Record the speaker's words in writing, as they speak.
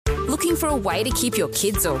Looking for a way to keep your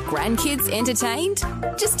kids or grandkids entertained?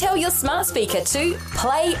 Just tell your smart speaker to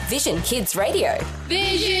play Vision Kids Radio.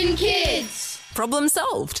 Vision Kids! Problem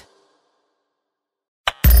solved.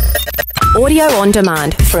 Audio on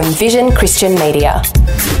demand from Vision Christian Media.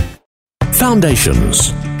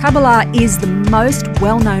 Foundations. Kabbalah is the most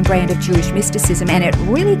well-known brand of Jewish mysticism, and it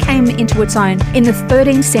really came into its own in the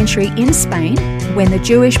 13th century in Spain when the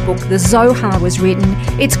Jewish book, the Zohar, was written.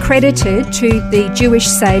 It's credited to the Jewish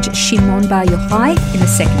sage Shimon Bar Yochai in the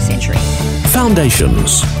 2nd century.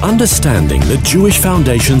 Foundations. Understanding the Jewish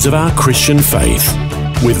foundations of our Christian faith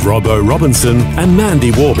with Robbo Robinson and Mandy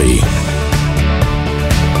Warby.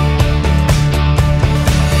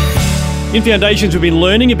 In Foundations, we've been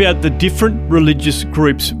learning about the different religious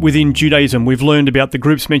groups within Judaism. We've learned about the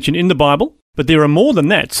groups mentioned in the Bible, but there are more than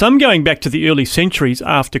that, some going back to the early centuries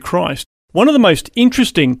after Christ. One of the most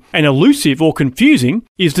interesting and elusive or confusing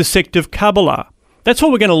is the sect of Kabbalah. That's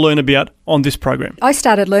what we're going to learn about on this program. I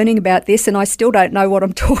started learning about this and I still don't know what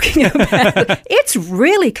I'm talking about. It's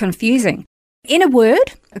really confusing. In a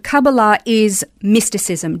word, Kabbalah is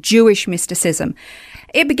mysticism, Jewish mysticism.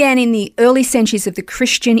 It began in the early centuries of the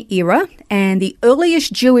Christian era, and the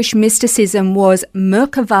earliest Jewish mysticism was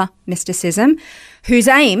Merkava mysticism, whose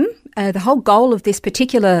aim, the whole goal of this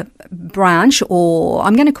particular branch, or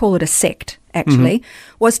I'm going to call it a sect actually,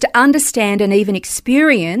 was to understand and even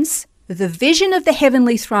experience the vision of the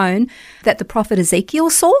heavenly throne that the prophet Ezekiel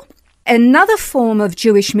saw. Another form of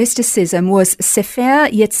Jewish mysticism was Sefer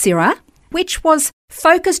Yetzirah, which was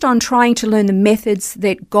focused on trying to learn the methods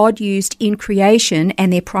that God used in creation,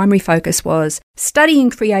 and their primary focus was studying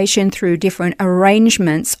creation through different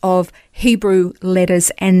arrangements of Hebrew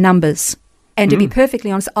letters and numbers. And to be perfectly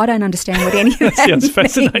honest, I don't understand what any of that Sounds means.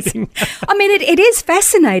 fascinating. I mean, it is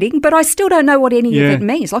fascinating, but I still don't know what any of it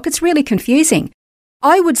means. Like, it's really confusing.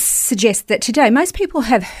 I would suggest that today most people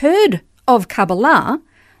have heard of Kabbalah,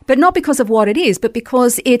 but not because of what it is, but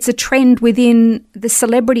because it's a trend within the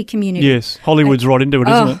celebrity community. Yes, Hollywood's right into it,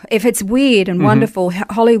 isn't it? If it's weird and wonderful,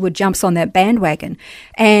 Hollywood jumps on that bandwagon.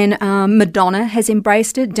 And Madonna has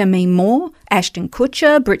embraced it, Demi Moore, Ashton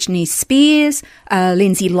Kutcher, Britney Spears,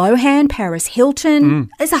 Lindsay Lohan, Paris Hilton.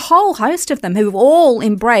 There's a whole host of them who've all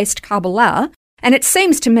embraced Kabbalah. And it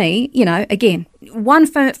seems to me, you know, again, one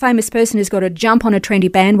famous person has got to jump on a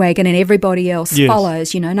trendy bandwagon and everybody else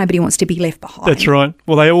follows. You know, nobody wants to be left behind. That's right.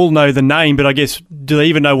 Well, they all know the name, but I guess, do they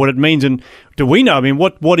even know what it means? And do we know? I mean,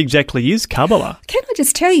 what exactly is Kabbalah? Can I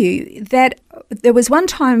just tell you that there was one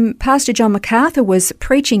time Pastor John MacArthur was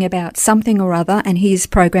preaching about something or other, and his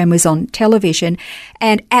program was on television.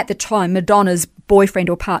 And at the time, Madonna's boyfriend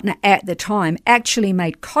or partner at the time actually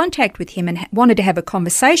made contact with him and wanted to have a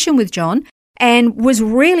conversation with John, and was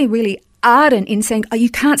really, really ardent in saying, oh,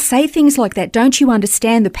 you can't say things like that. Don't you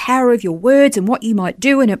understand the power of your words and what you might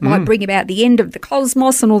do, and it might bring about the end of the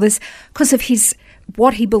cosmos and all this, because of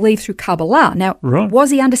what he believed through Kabbalah. Now,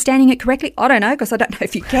 was he understanding it correctly? I don't know, because I don't know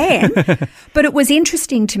if you can. But it was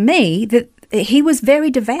interesting to me that he was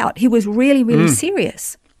very devout. He was really, really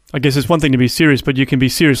serious. I guess it's one thing to be serious, but you can be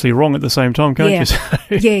seriously wrong at the same time, can't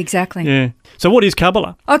you? Yeah, exactly. Yeah. So what is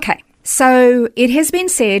Kabbalah? Okay. So it has been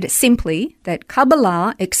said simply that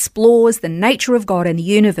Kabbalah explores the nature of God and the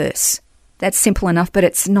universe. That's simple enough, but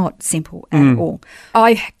it's not simple at all.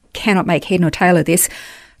 I cannot make head nor tail of this.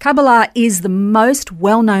 Kabbalah is the most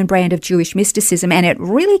well-known brand of Jewish mysticism, and it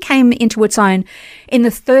really came into its own in the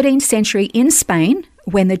 13th century in Spain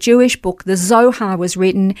when the Jewish book, the Zohar, was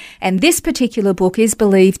written. And this particular book is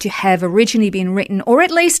believed to have originally been written, or at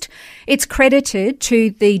least it's credited to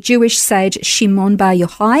the Jewish sage Shimon Bar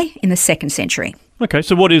Yochai in the 2nd century. Okay,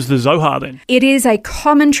 so what is the Zohar then? It is a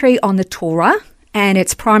commentary on the Torah, and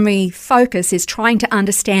its primary focus is trying to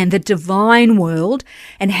understand the divine world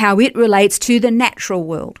and how it relates to the natural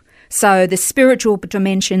world. So the spiritual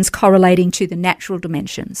dimensions correlating to the natural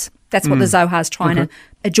dimensions. That's what the Zohar is trying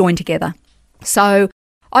to join together. So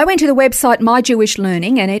I went to the website My Jewish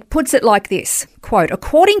Learning, and it puts it like this, quote,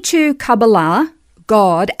 according to Kabbalah,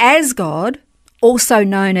 God, also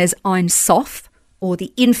known as Ein Sof, or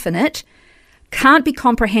the infinite, can't be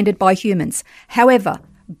comprehended by humans. However,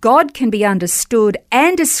 God can be understood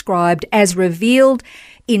and described as revealed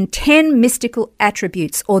in 10 mystical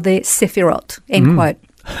attributes, or the Sephirot, end quote.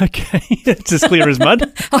 Okay, it's as clear as mud.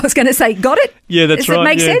 I was going to say, got it? Yeah, that's right. Does it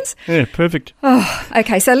make sense? Yeah, perfect. Oh,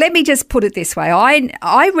 okay, so let me just put it this way.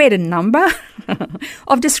 I read a number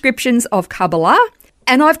of descriptions of Kabbalah,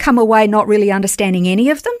 and I've come away not really understanding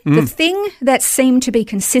any of them. The thing that seemed to be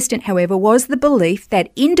consistent, however, was the belief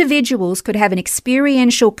that individuals could have an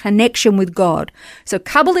experiential connection with God. So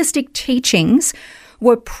Kabbalistic teachings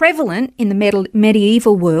were prevalent in the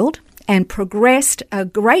medieval world, and progressed a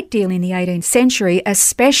great deal in the 18th century,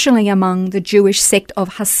 especially among the Jewish sect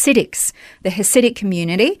of Hasidics, the Hasidic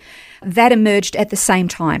community, that emerged at the same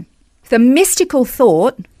time. The mystical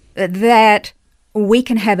thought that we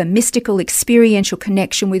can have a mystical experiential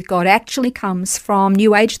connection with God actually comes from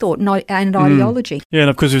New Age thought and ideology. Yeah, and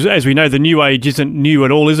of course, as we know, the New Age isn't new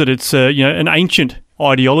at all, is it? It's an ancient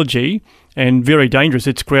ideology and very dangerous.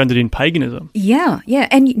 It's grounded in paganism. Yeah,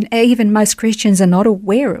 and even most Christians are not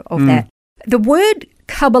aware of that. The word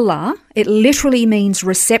Kabbalah, it literally means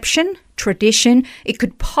reception, tradition. It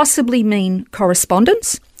could possibly mean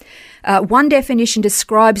correspondence. One definition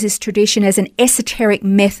describes this tradition as an esoteric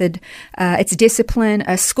method. It's discipline,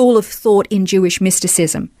 a school of thought in Jewish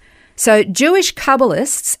mysticism. So Jewish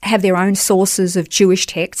Kabbalists have their own sources of Jewish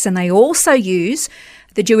texts, and they also use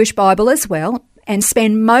the Jewish Bible as well, and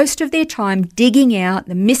spend most of their time digging out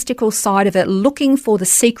the mystical side of it, looking for the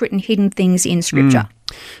secret and hidden things in Scripture.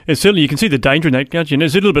 And certainly you can see the danger in that, can't you? And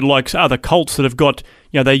it's a little bit like other cults that have got,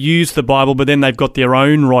 they use the Bible, but then they've got their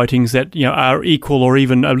own writings that, are equal or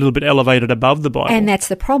even a little bit elevated above the Bible. And that's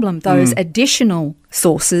the problem. Those additional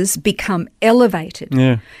sources become elevated.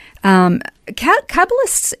 Yeah.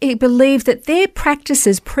 Kabbalists believe that their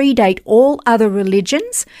practices predate all other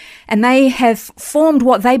religions, and they have formed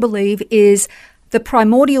what they believe is the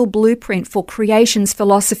primordial blueprint for creation's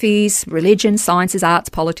philosophies, religion, sciences, arts,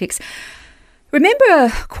 politics.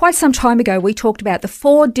 Remember, quite some time ago, we talked about the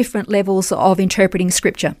 4 different levels of interpreting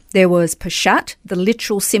Scripture. There was Peshat, the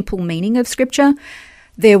literal simple meaning of Scripture.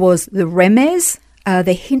 There was the Remez,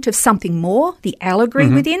 the hint of something more, the allegory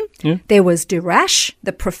within. Yeah. There was Dirash,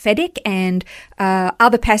 the prophetic, and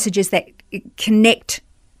other passages that connect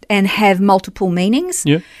and have multiple meanings.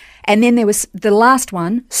 Yeah. And then there was the last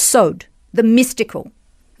one, Sod, the mystical,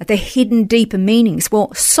 the hidden deeper meanings.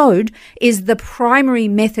 Well, Sod is the primary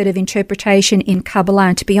method of interpretation in Kabbalah,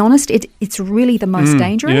 and to be honest, it's really the most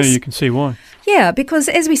dangerous. Yeah, you can see why. Yeah, because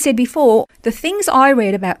as we said before, the things I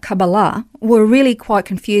read about Kabbalah were really quite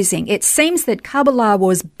confusing. It seems that Kabbalah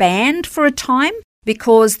was banned for a time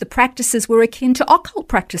because the practices were akin to occult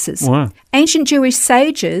practices. Wow. Ancient Jewish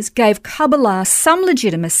sages gave Kabbalah some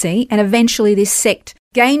legitimacy, and eventually this sect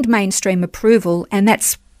gained mainstream approval, and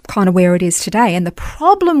that's kind of where it is today. And the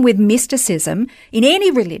problem with mysticism in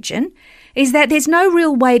any religion is that there's no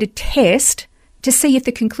real way to test to see if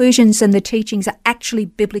the conclusions and the teachings are actually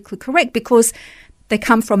biblically correct, because they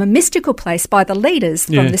come from a mystical place by the leaders,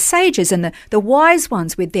 from the sages and the wise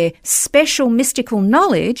ones with their special mystical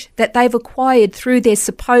knowledge that they've acquired through their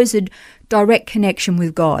supposed direct connection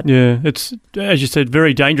with God. Yeah, it's, as you said,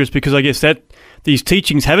 very dangerous, because I guess that these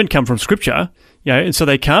teachings haven't come from Scripture, and so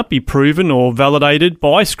they can't be proven or validated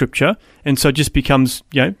by Scripture, and so it just becomes,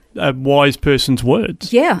 a wise person's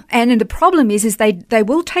words. Yeah, and the problem is they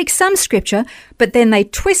will take some Scripture, but then they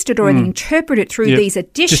twist it or interpret it through these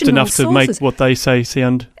additional just enough sources. To make what they say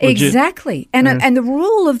sound legit. Exactly. And the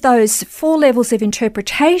rule of those 4 levels of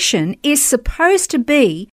interpretation is supposed to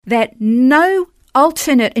be that no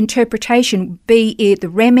alternate interpretation, be it the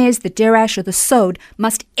Remez, the Derash, or the Sod,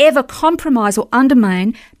 must ever compromise or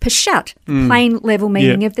undermine Peshat, the plain level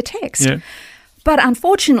meaning of the text. Yeah. But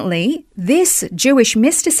unfortunately, this Jewish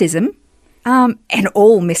mysticism, and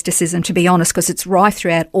all mysticism, to be honest, because it's rife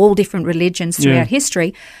throughout all different religions throughout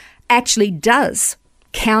history, actually does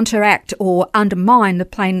counteract or undermine the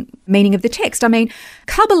plain meaning of the text. I mean,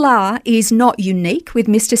 Kabbalah is not unique with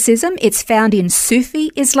mysticism. It's found in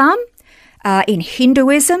Sufi Islam, in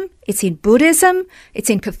Hinduism, it's in Buddhism, it's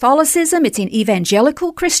in Catholicism, it's in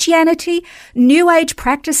evangelical Christianity, New Age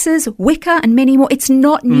practices, Wicca, and many more. It's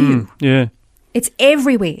not new. It's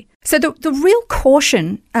everywhere. So the real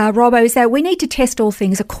caution, Robbo, is that we need to test all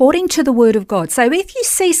things according to the Word of God. So if you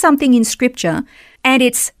see something in Scripture and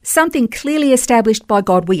it's something clearly established by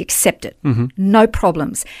God, we accept it. No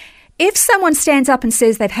problems. If someone stands up and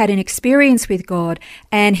says they've had an experience with God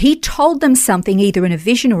and he told them something either in a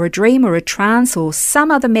vision or a dream or a trance or some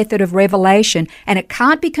other method of revelation, and it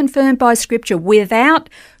can't be confirmed by Scripture without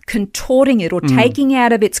contorting it or taking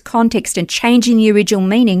out of its context and changing the original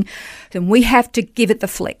meaning, then we have to give it the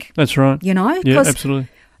flick. That's right. Yeah, absolutely.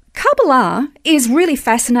 Kabbalah is really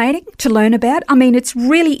fascinating to learn about. I mean, it's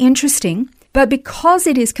really interesting, but because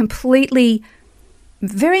it is completely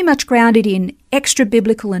very much grounded in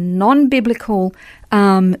extra-biblical and non-biblical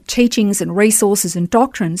teachings and resources and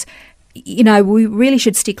doctrines, we really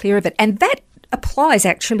should steer clear of it. And that applies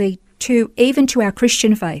actually to our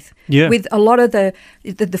Christian faith. Yeah. With a lot of the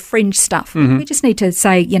fringe stuff. We just need to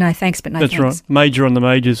say, thanks, but no thanks. That's right. Major on the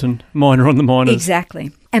majors and minor on the minors.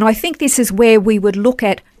 Exactly. And I think this is where we would look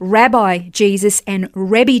at Rabbi Jesus and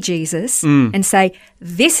Rebbe Jesus and say,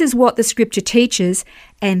 this is what the Scripture teaches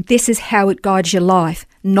and this is how it guides your life.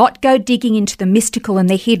 Not go digging into the mystical and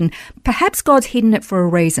the hidden. Perhaps God's hidden it for a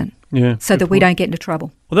reason. Yeah, so that we don't get into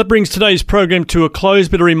trouble. Well, that brings today's program to a close,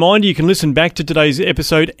 but a reminder you can listen back to today's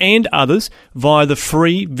episode and others via the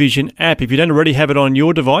free Vision app. If you don't already have it on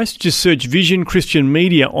your device, just search Vision Christian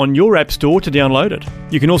Media on your app store to download it.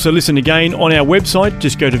 You can also listen again on our website.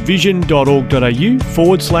 Just go to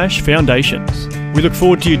vision.org.au/foundations. We look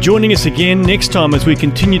forward to you joining us again next time as we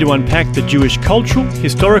continue to unpack the Jewish cultural,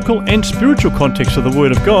 historical and spiritual context of the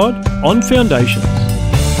Word of God on Foundations.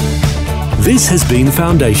 This has been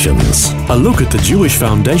Foundations, a look at the Jewish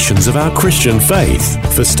foundations of our Christian faith.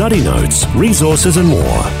 For study notes, resources and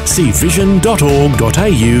more, see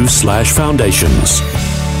vision.org.au/foundations.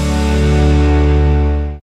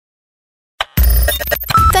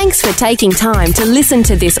 Thanks for taking time to listen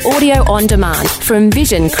to this audio on demand from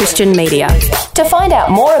Vision Christian Media. To find out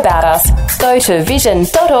more about us, go to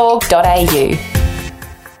vision.org.au.